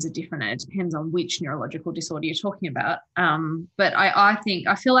symptoms are different, and it depends on which neurological disorder you're talking about. But I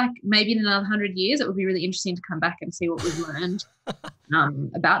feel like maybe in another 100 years, it would be really interesting to come back and see what we've learned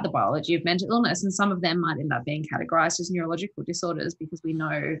about the biology of mental illness. And some of them might end up being categorized as neurological disorders because we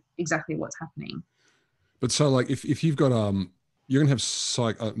know exactly what's happening. But so like if you've got, you're going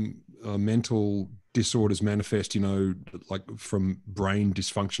to have mental disorders manifest, like from brain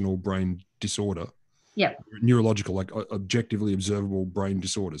dysfunction or brain disorder. Yep. Neurological, like objectively observable brain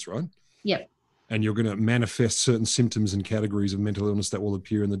disorders, right? Yep. And you're going to manifest certain symptoms and categories of mental illness that will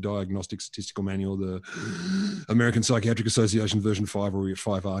appear in the Diagnostic Statistical Manual, the American Psychiatric Association version 5, or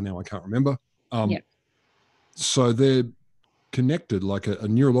 5R now, I can't remember. Yep. So they're connected, like a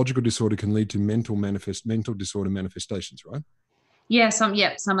neurological disorder can lead to mental disorder manifestations, right? Yeah, some of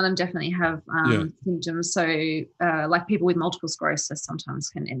them definitely have symptoms. So like people with multiple sclerosis sometimes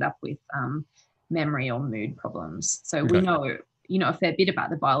can end up with memory or mood problems. So we know a fair bit about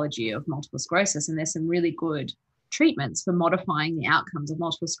the biology of multiple sclerosis, and there's some really good treatments for modifying the outcomes of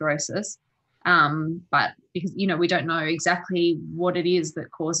multiple sclerosis. But because, we don't know exactly what it is that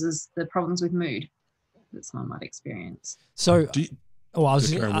causes the problems with mood that someone might experience. So, one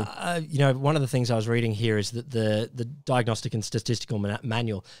of the things I was reading here is that the Diagnostic and Statistical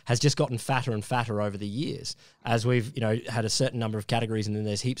Manual has just gotten fatter and fatter over the years as we've, had a certain number of categories, and then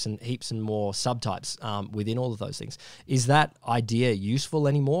there's heaps and more subtypes within all of those things. Is that idea useful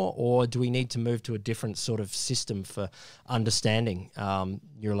anymore, or do we need to move to a different sort of system for understanding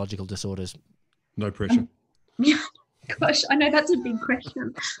neurological disorders? No pressure. Gosh, I know that's a big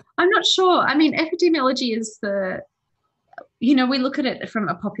question. I'm not sure. I mean, epidemiology is we look at it from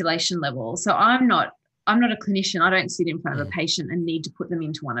a population level. So I'm not a clinician. I don't sit in front of a patient and need to put them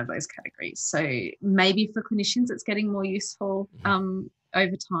into one of those categories. So maybe for clinicians, it's getting more useful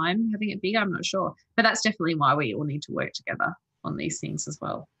over time, having it bigger. I'm not sure. But that's definitely why we all need to work together on these things as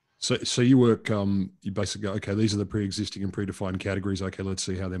well. So you work, you basically go, okay, these are the pre-existing and predefined categories. Okay, let's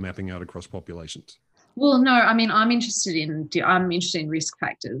see how they're mapping out across populations. Well, no, I mean, I'm interested in risk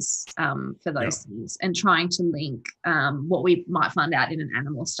factors for those things, and trying to link what we might find out in an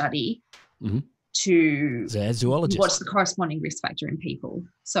animal study to zoologist. What's the corresponding risk factor in people.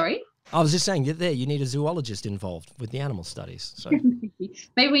 Sorry? I was just saying that you need a zoologist involved with the animal studies. So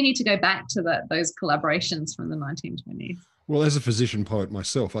maybe we need to go back to those collaborations from the 1920s. Well, as a physician poet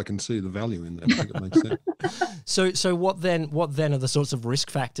myself, I can see the value in that. I think it makes sense. So what then are the sorts of risk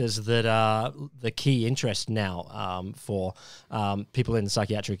factors that are the key interest now for people in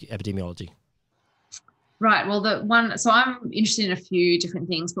psychiatric epidemiology? Right. Well, so I'm interested in a few different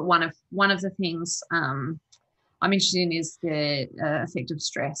things, but one of the things I'm interested in is the effect of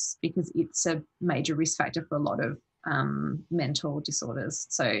stress, because it's a major risk factor for a lot of mental disorders.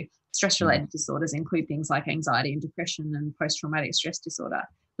 So stress-related disorders include things like anxiety and depression and post-traumatic stress disorder,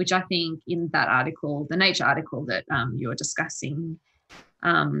 which I think in that article, the Nature article that you were discussing,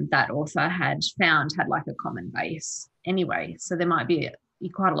 that author had like a common base anyway. So there might be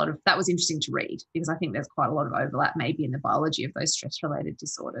quite a lot of, that was interesting to read, because I think there's quite a lot of overlap maybe in the biology of those stress-related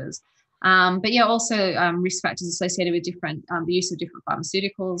disorders. But yeah, also risk factors associated with different, the use of different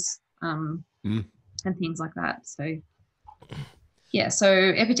pharmaceuticals and things like that. So yeah, so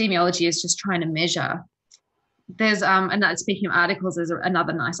epidemiology is just trying to measure. There's and speaking of articles, there's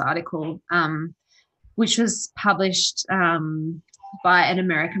another nice article which was published by an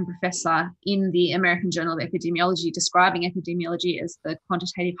American professor in the American Journal of Epidemiology, describing epidemiology as the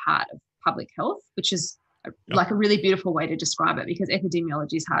quantitative heart of public health, which is like a really beautiful way to describe it, because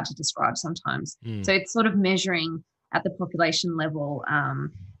epidemiology is hard to describe sometimes. So it's sort of measuring at the population level,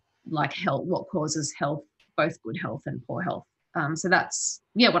 like health, what causes health, both good health and poor health. So that's,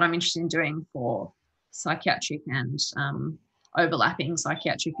 what I'm interested in doing for psychiatric and overlapping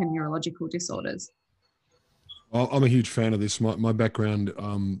psychiatric and neurological disorders. I'm a huge fan of this. My background,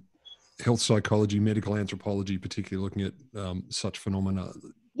 health psychology, medical anthropology, particularly looking at such phenomena.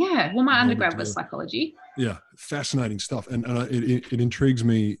 Yeah, well, my undergrad was psychology. Yeah, fascinating stuff. And it intrigues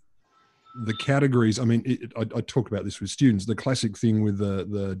me, the categories. I mean, I talked about this with students. The classic thing with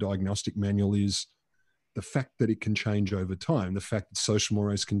the diagnostic manual is the fact that it can change over time, the fact that social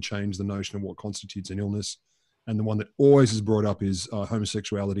mores can change the notion of what constitutes an illness. And the one that always is brought up is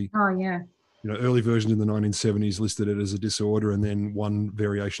homosexuality. Oh, yeah. Early versions in the 1970s listed it as a disorder, and then one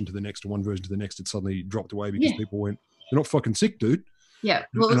variation to the next, and one version to the next, it suddenly dropped away because people went, "You're not fucking sick, dude." Yeah.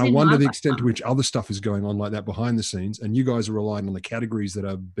 Well, and I wonder the extent to which other stuff is going on like that behind the scenes, and you guys are relying on the categories that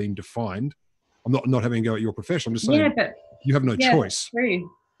have been defined. I'm not having a go at your profession. I'm just saying but you have no choice.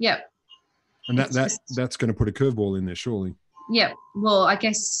 True. Yeah. And that's going to put a curveball in there, surely. Yeah. Well, I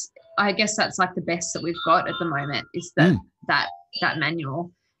guess that's like the best that we've got at the moment is that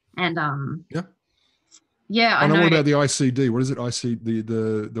manual. And I know. What about the ICD? What is it?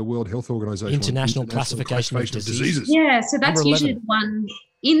 The World Health Organization. International Classification of Diseases. Yeah, so that's usually the one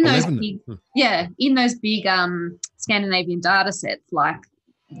in those 11. big, in those big Scandinavian data sets, like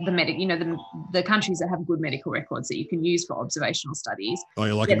the countries that have good medical records that you can use for observational studies. Oh,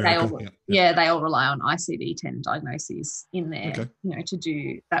 you like America? They all rely on ICD-10 diagnoses in there, to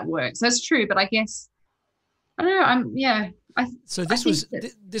do that work. So it's true, but I guess I don't know. This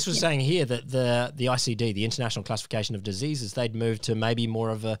was saying here that the ICD, the International Classification of Diseases, they'd moved to maybe more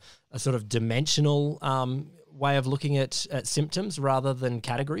of a sort of dimensional way of looking at symptoms rather than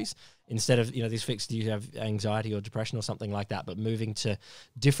categories. Instead of these fixed, do you have anxiety or depression or something like that, but moving to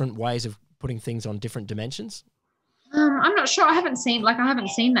different ways of putting things on different dimensions. I'm not sure. I haven't seen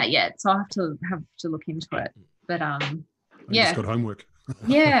that yet, so I'll have to look into it. But just got homework.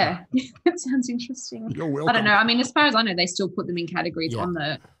 Yeah, that sounds interesting. You're welcome. I don't know. I mean, as far as I know, they still put them in categories Yeah.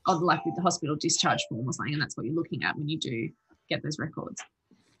 on like with the hospital discharge form or something, and that's what you're looking at when you do get those records.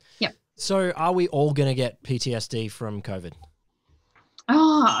 So are we all going to get PTSD from COVID?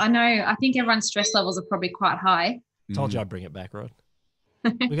 Oh, I know. I think everyone's stress levels are probably quite high. Told you I'd bring it back, Rod.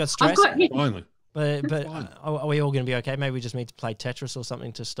 We got stress, Finally. but Fine. are we all going to be okay? Maybe we just need to play Tetris or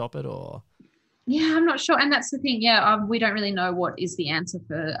something to stop it, or... Yeah, I'm not sure. And that's the thing. Yeah, we don't really know what is the answer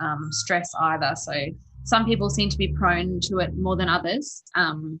for stress either. So some people seem to be prone to it more than others.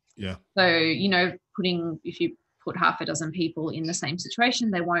 Yeah. So, if you put half a dozen people in the same situation,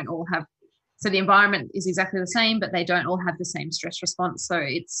 they won't all have, so the environment is exactly the same, but they don't all have the same stress response. So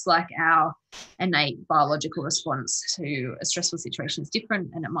it's like our innate biological response to a stressful situation is different,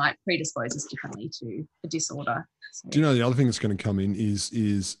 and it might predispose us differently to a disorder. So, Do you know the other thing that's going to come in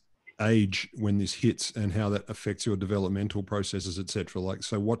is age when this hits and how that affects your developmental processes, etc. Like,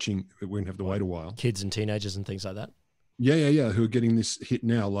 so watching, we won't have to wait a while. Kids and teenagers and things like that. Yeah. Who are getting this hit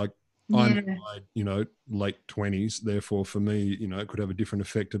now? Like, I'm in yeah. my, late 20s. Therefore, for me, it could have a different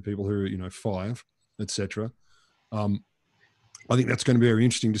effect to people who are, 5, etc. I think that's going to be very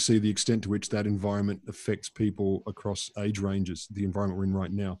interesting to see the extent to which that environment affects people across age ranges, the environment we're in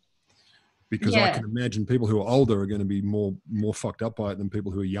right now. Because I can imagine people who are older are going to be more fucked up by it than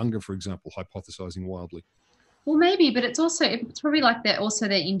people who are younger, for example, hypothesizing wildly. Well, maybe, but it's probably like their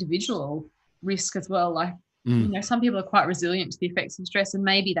individual risk as well. Like, some people are quite resilient to the effects of stress, and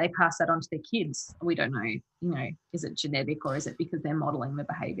maybe they pass that on to their kids. We don't know. Is it genetic or is it because they're modeling the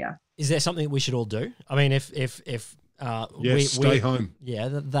behavior? Is there something that we should all do? I mean, if stay home. Yeah,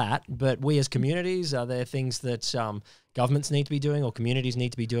 that. But we as communities, are there things that governments need to be doing or communities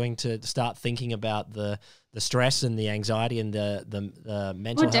need to be doing to start thinking about the stress and the anxiety and the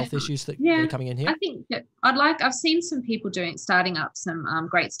mental health issues that are coming in here? I think that I've seen some people starting up some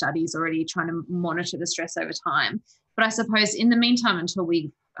great studies already trying to monitor the stress over time. But I suppose in the meantime, until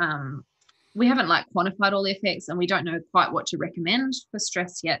we haven't quantified all the effects and we don't know quite what to recommend for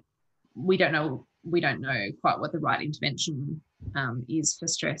stress yet, we don't know quite what the right intervention is for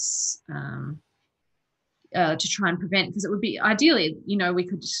stress to try and prevent, because it would be ideally, we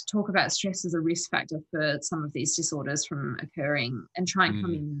could talk about stress as a risk factor for some of these disorders from occurring and try and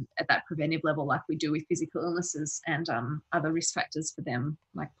come in at that preventive level like we do with physical illnesses and other risk factors for them,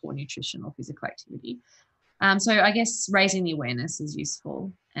 like poor nutrition or physical activity. So I guess raising the awareness is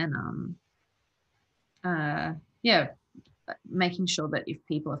useful, and making sure that if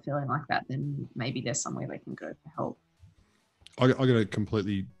people are feeling like that, then maybe there's somewhere they can go for help. I got a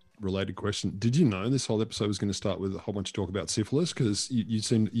completely related question. Did you know this whole episode was going to start with a whole bunch of talk about syphilis? Because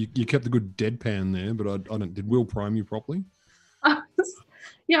you kept a good deadpan there, but I don't. Did Will prime you properly? I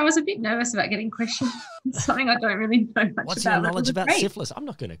was a bit nervous about getting questions. It's something I don't really know much about. What's your knowledge about syphilis? I'm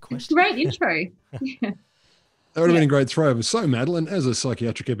not going to question. Great intro. Yeah. That would have been a great throwover. So, Madeleine, as a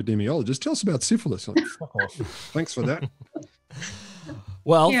psychiatric epidemiologist, tell us about syphilis. Like, fuck off. Thanks for that.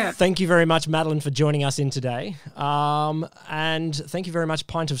 Well, thank you very much, Madeleine, for joining us in today. And thank you very much,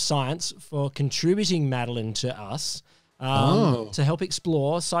 Pint of Science, for contributing Madeleine to us to help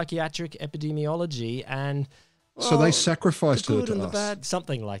explore psychiatric epidemiology. And so they sacrificed the her good to and us. the bad,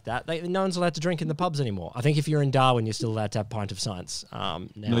 something like that. No one's allowed to drink in the pubs anymore. I think if you're in Darwin, you're still allowed to have Pint of Science now.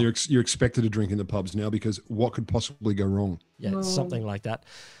 No, you're expected to drink in the pubs now, because what could possibly go wrong? Yeah, something like that.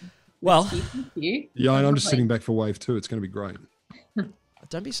 Well, Thank you. Yeah, and I'm just sitting back for wave 2. It's going to be great.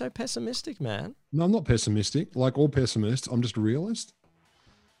 Don't be so pessimistic, man. No, I'm not pessimistic. Like all pessimists, I'm just a realist.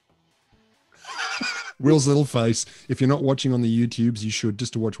 Will's little face. If you're not watching on the YouTubes, you should,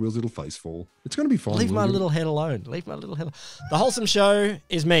 just to watch Will's little face fall. It's going to be fine. Leave my little head alone. Leave my little head. The Wholesome Show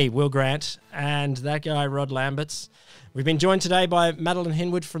is me, Will Grant, and that guy, Rod Lamberts. We've been joined today by Madeleine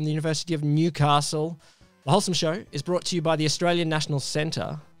Hinwood from the University of Newcastle. The Wholesome Show is brought to you by the Australian National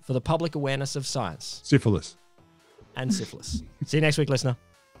Centre for the Public Awareness of Science. Syphilis. And syphilis. See you next week, listener.